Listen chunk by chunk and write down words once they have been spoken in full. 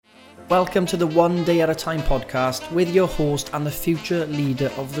Welcome to the One Day at a Time podcast with your host and the future leader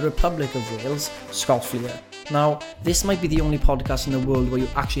of the Republic of Wales, Scott Fleer. Now, this might be the only podcast in the world where you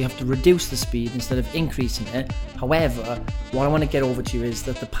actually have to reduce the speed instead of increasing it. However, what I want to get over to you is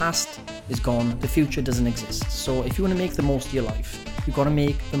that the past is gone, the future doesn't exist. So if you want to make the most of your life, you've got to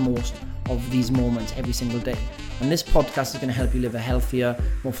make the most of these moments every single day. And this podcast is going to help you live a healthier,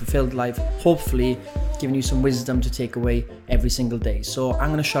 more fulfilled life, hopefully giving you some wisdom to take away every single day. So I'm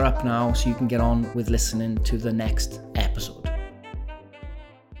going to shut up now so you can get on with listening to the next episode.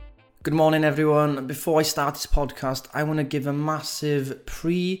 Good morning, everyone. Before I start this podcast, I want to give a massive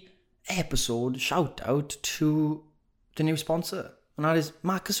pre-episode shout out to the new sponsor, and that is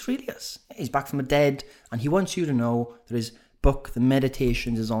Marcus Aurelius. He's back from the dead, and he wants you to know that his book, The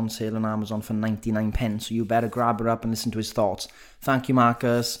Meditations, is on sale on Amazon for 99p, so you better grab it up and listen to his thoughts. Thank you,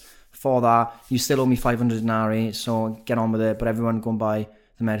 Marcus, for that. You still owe me 500 denarii, so get on with it. But everyone go and buy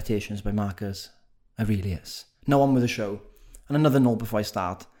The Meditations by Marcus Aurelius. Now on with the show. And another note before I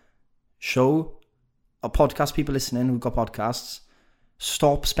start. Show a podcast people listening who've got podcasts,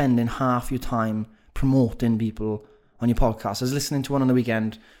 stop spending half your time promoting people on your podcast. I was listening to one on the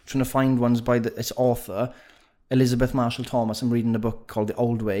weekend, trying to find ones by its author, Elizabeth Marshall Thomas. I'm reading a book called The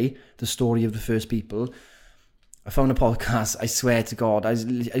Old Way, The Story of the First People. I found a podcast, I swear to God, I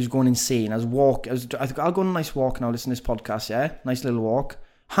was going insane. I think I'll go on a nice walk now, listen to this podcast, yeah? Nice little walk.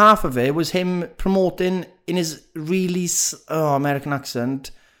 Half of it was him promoting in his really American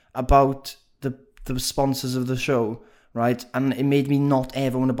accent about the sponsors of the show, right? And it made me not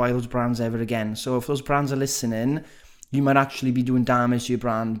ever want to buy those brands ever again. So if those brands are listening, you might actually be doing damage to your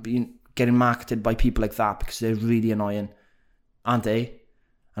brand, getting marketed by people like that, because they're really annoying, aren't they?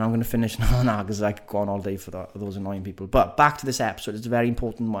 And I'm going to finish now because I could go on all day for those annoying people. But back to this episode, it's a very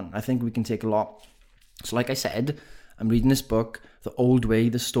important one. I think we can take a lot. So like I said, I'm reading this book, The Old Way,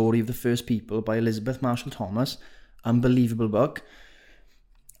 The Story of the First People by Elizabeth Marshall Thomas. Unbelievable book.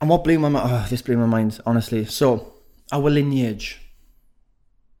 And what blew my mind, this blew my mind, honestly. So, our lineage.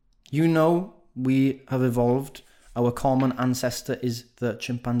 You know, we have evolved. Our common ancestor is the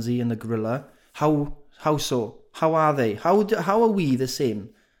chimpanzee and the gorilla. How so? How are they? How are we the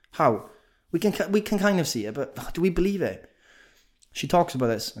same? How? We can kind of see it, but do we believe it? She talks about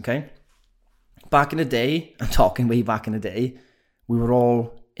this, okay? Back in the day, I'm talking way back in the day, we were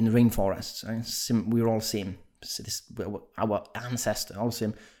all in the rainforests. Right? We were all the same. Our ancestor, all the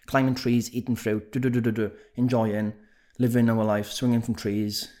same. Climbing trees, eating fruit, enjoying, living our life, swinging from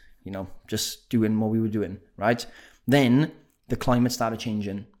trees, just doing what we were doing, right? Then the climate started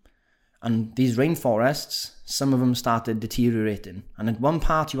changing. And these rainforests, some of them started deteriorating. And at one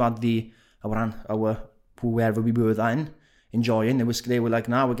part, you had our whoever we were then, enjoying. They were like,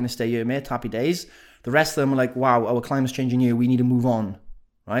 nah, we're going to stay here, mate, happy days. The rest of them were like, wow, our climate's changing here, we need to move on,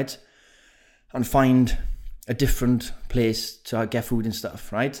 right? And find a different place to get food and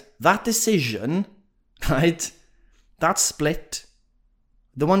stuff, right? That decision, right, that split,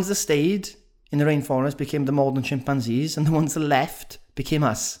 the ones that stayed in the rainforest became the modern chimpanzees, and the ones that left became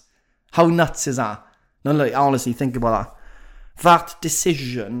us. How nuts is that? No, like, honestly, think about that. That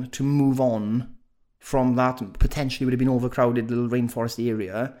decision to move on from that potentially would have been overcrowded little rainforest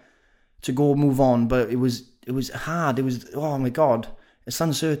area to go move on, but it was hard. It was, oh my God, it's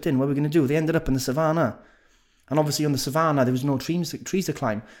uncertain. What are we going to do? They ended up in the savannah. And obviously on the savannah, there was no trees to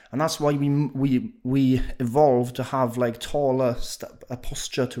climb. And that's why we evolved to have like taller a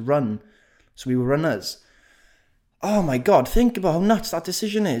posture to run. So we were runners. Oh my God, think about how nuts that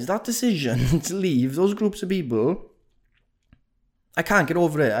decision is. That decision to leave those groups of people, I can't get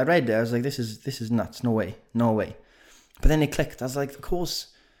over it. I read it, I was like, this is nuts, no way. But then it clicked, I was like, of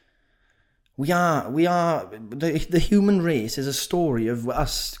course, the human race is a story of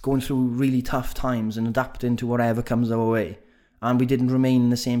us going through really tough times and adapting to whatever comes our way. And we didn't remain in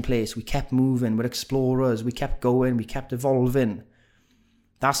the same place. We kept moving, we're explorers, we kept going, we kept evolving.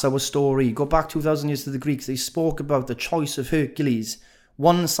 That's our story. Go back 2,000 years to the Greeks. They spoke about the choice of Hercules.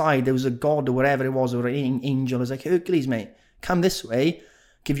 One side, there was a god or whatever it was, or an angel. It was like, Hercules, mate, come this way.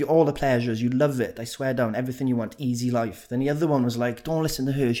 Give you all the pleasures. You love it. I swear down. Everything you want. Easy life. Then the other one was like, don't listen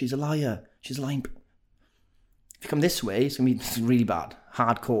to her. She's a liar. She's lying. If you come this way, it's going to be really bad.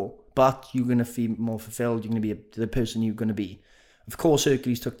 Hardcore. But you're going to feel more fulfilled. You're going to be the person you're going to be. Of course,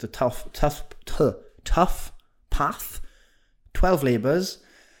 Hercules took the tough path. 12 labours.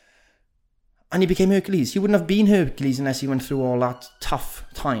 And he became Hercules. He wouldn't have been Hercules unless he went through all that tough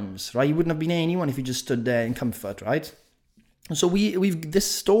times, right? He wouldn't have been anyone if he just stood there in comfort, right? And so we've this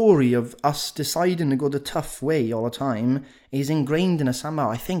story of us deciding to go the tough way all the time is ingrained in us somehow.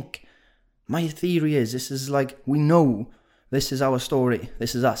 I think my theory is this is like, we know this is our story.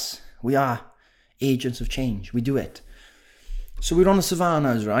 This is us. We are agents of change. We do it. So we're on the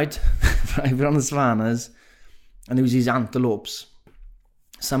savannas, right? We're on the savannas, and there was these antelopes.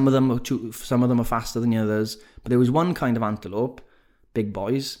 Some of them are faster than the others, but there was one kind of antelope, big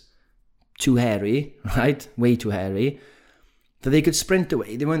boys, too hairy, right? Way too hairy, that they could sprint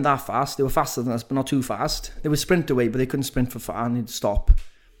away. They weren't that fast. They were faster than us, but not too fast. They would sprint away, but they couldn't sprint for far, and they'd stop.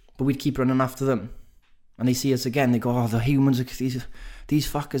 But we'd keep running after them. And they see us again. They go, oh, the humans, these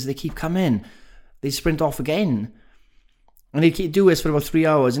fuckers, they keep coming. They sprint off again. And they'd keep do this for about 3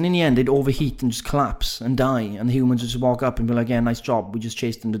 hours. And in the end, they'd overheat and just collapse and die. And the humans would just walk up and be like, yeah, nice job. We just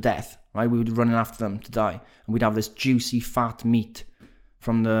chased them to death, right? We would be running after them to die. And we'd have this juicy, fat meat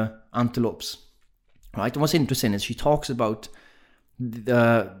from the antelopes, right? And what's interesting is she talks about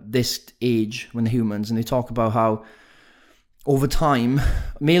this age when the humans, and they talk about how over time,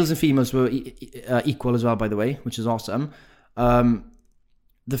 males and females were equal as well, by the way, which is awesome.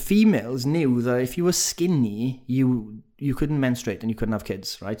 The females knew that if you were skinny, you couldn't menstruate and you couldn't have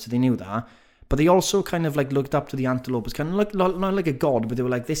kids, right? So they knew that. But they also kind of like looked up to the antelope as kind of like, not like a god, but they were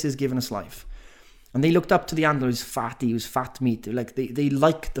like, this is giving us life. And they looked up to the antelope as fatty, it was fat meat. Like they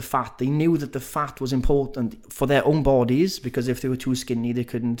liked the fat. They knew that the fat was important for their own bodies, because if they were too skinny, they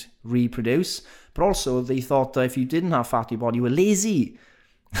couldn't reproduce. But also they thought that if you didn't have fatty body, you were lazy,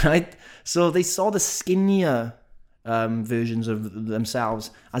 right? So they saw the skinnier versions of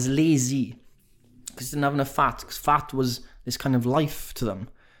themselves as lazy, because they didn't have enough fat, because fat was this kind of life to them.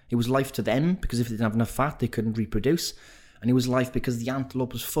 It was life to them, because if they didn't have enough fat, they couldn't reproduce. And it was life because the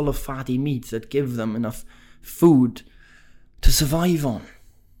antelope was full of fatty meat that give them enough food to survive on.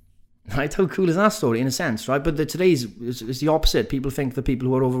 Right? How cool is that story, in a sense, right? But today's is the opposite. People think the people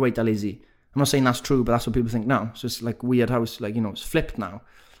who are overweight are lazy. I'm not saying that's true, but that's what people think now. So it's like weird how it's like, it's flipped now.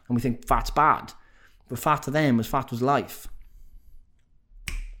 And we think fat's bad. But fat to them was life.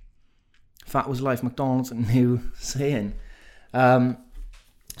 Fat was life. McDonald's, a new saying.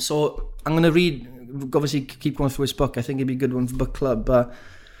 So I'm going to read, obviously keep going through his book. I think it'd be a good one for book club, but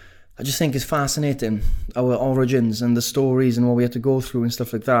I just think it's fascinating, our origins and the stories and what we had to go through and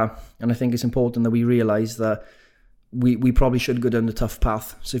stuff like that. And I think it's important that we realise that we probably should go down the tough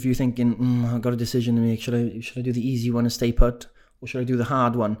path. So if you're thinking, I've got a decision to make, should I do the easy one and stay put, or should I do the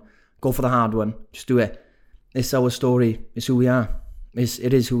hard one? Go for the hard one. Just do it. It's our story. It's who we are.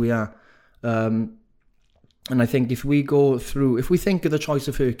 It is who we are. And I think if we think of the choice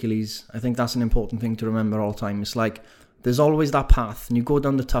of Hercules, I think that's an important thing to remember all the time. It's like, there's always that path, and you go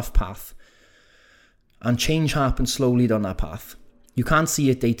down the tough path, and change happens slowly down that path. You can't see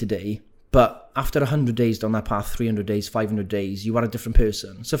it day to day, but after 100 days down that path, 300 days, 500 days, you are a different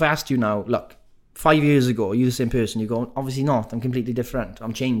person. So if I asked you now, look, 5 years ago, you're the same person, you go, obviously not, I'm completely different,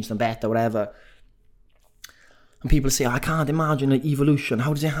 I'm changed, I'm better, whatever. And people say, I can't imagine an evolution.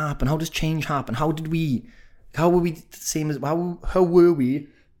 How does it happen? How does change happen? How were we the same as, how were we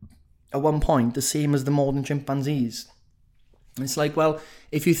at one point the same as the modern chimpanzees? And it's like, well,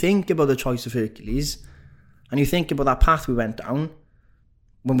 if you think about the choice of Hercules, and you think about that path we went down,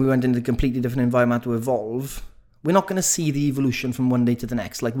 when we went into a completely different environment to evolve, we're not going to see the evolution from one day to the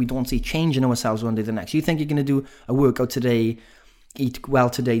next. Like, we don't see change in ourselves one day to the next. You think you're going to do a workout today, eat well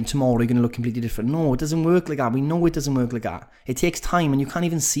today, and tomorrow you're going to look completely different. No, it doesn't work like that. We know it doesn't work like that. It takes time, and you can't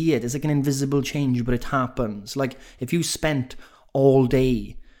even see it. It's like an invisible change, but it happens. Like, if you spent all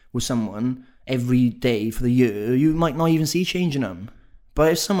day with someone every day for the year, you might not even see change in them.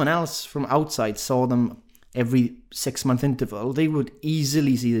 But if someone else from outside saw them every 6-month interval, they would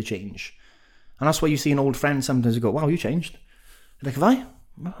easily see the change. And that's why you see an old friend sometimes go, wow, you changed. You're like, have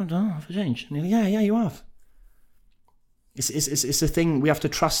I? I don't know, have I changed? And you're like, yeah, you have. It's a thing. We have to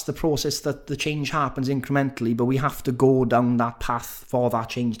trust the process, that the change happens incrementally, but we have to go down that path for that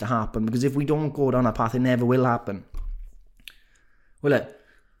change to happen. Because if we don't go down that path, it never will happen. Will it?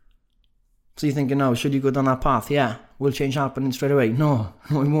 So you're thinking, no, should you go down that path? Yeah. Will change happen straight away? No,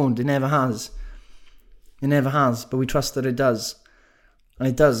 it won't. It never has. It never has, but we trust that it does. And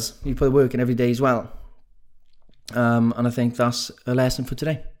it does. You put the work in every day as well. And I think that's a lesson for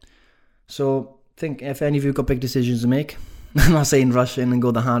today. So think, if any of you got big decisions to make, I'm not saying rush in and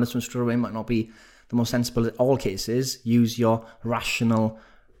go the hardest one straight away, might not be the most sensible in all cases. Use your rational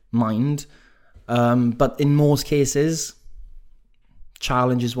mind. But in most cases,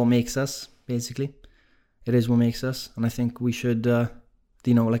 challenge is what makes us, basically. It is what makes us. And I think we should,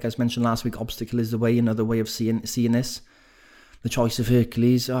 like I mentioned last week, obstacle is the way, another way of seeing this. The choice of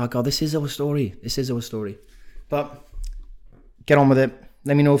Hercules. Oh God, this is our story. This is our story. But get on with it.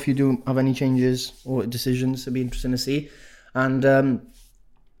 Let me know if you do have any changes or decisions. It'd be interesting to see. And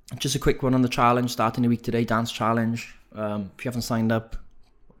just a quick one on the challenge starting the week today, dance challenge. If you haven't signed up,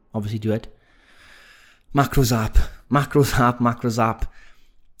 obviously do it. Macros app.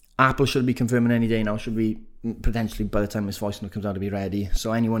 Apple should be confirming any day now, should be potentially by the time this voice note comes out to be ready.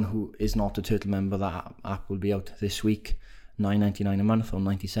 So anyone who is not a Turtle member, that app will be out this week. $9.99 a month or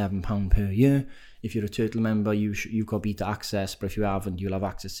 £97 per year. If you're a Turtle member, you've got beta access, but if you haven't, you'll have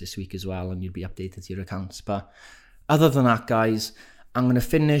access this week as well, and you'll be updated to your accounts. But other than that, guys, I'm going to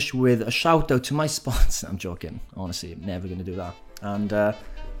finish with a shout out to my sponsor. I'm joking, honestly, I'm never going to do that. And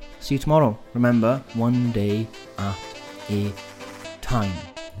see you tomorrow. Remember, one day at a time.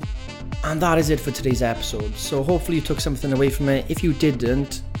 And that is it for today's episode. So hopefully you took something away from it. If you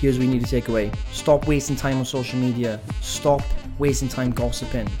didn't, here's what you need to take away. Stop wasting time on social media. Stop wasting time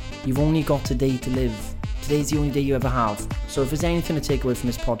gossiping. You've only got today to live. Today's the only day you ever have. So if there's anything to take away from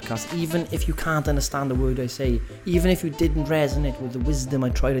this podcast, even if you can't understand the word I say, even if you didn't resonate with the wisdom I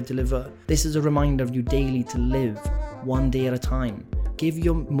try to deliver, this is a reminder of you daily to live one day at a time. Give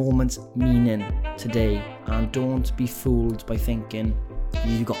your moments meaning today, and don't be fooled by thinking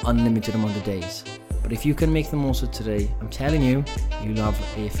you've got unlimited amount of days. But if you can make the most of today, I'm telling you, you'll have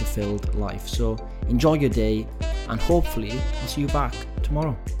a fulfilled life. So enjoy your day, and hopefully I'll see you back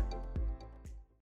tomorrow.